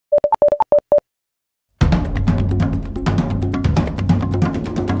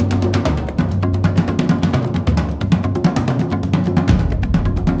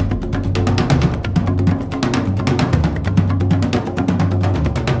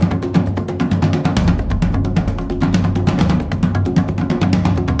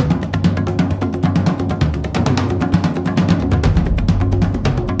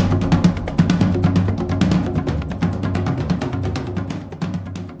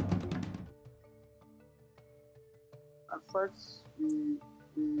First,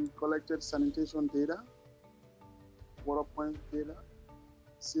 we collected sanitation data, water point data,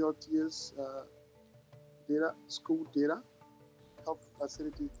 CLTS data, school data, health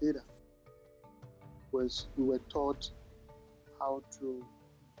facility data. We were taught how to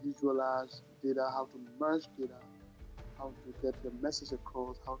visualize data, how to merge data, how to get the message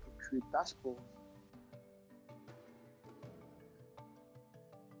across, how to create dashboards.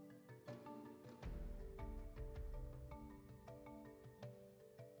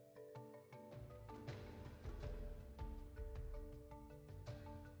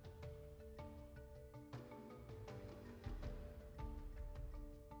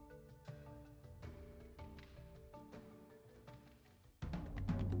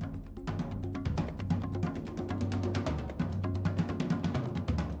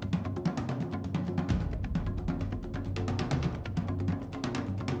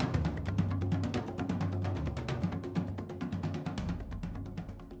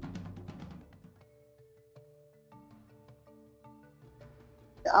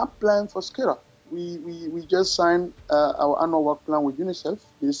 Our plan for SCADA, we just signed our annual work plan with UNICEF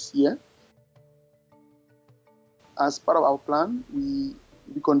this year. As part of our plan, we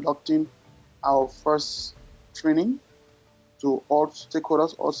will be conducting our first training to all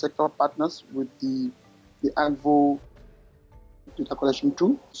stakeholders, all sector partners with the Akvo data collection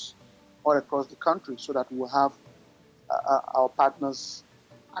tools all across the country, so that we'll have our partners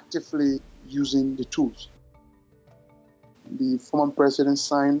actively using the tools. The former president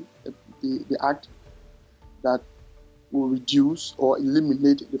signed the act that will reduce or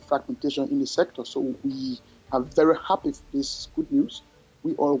eliminate the fragmentation in the sector. So we are very happy with this good news.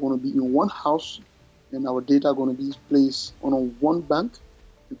 We all going to be in one house, and our data are going to be placed on one bank,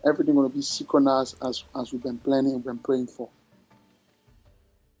 and everything going to be synchronized as we've been planning and been praying for.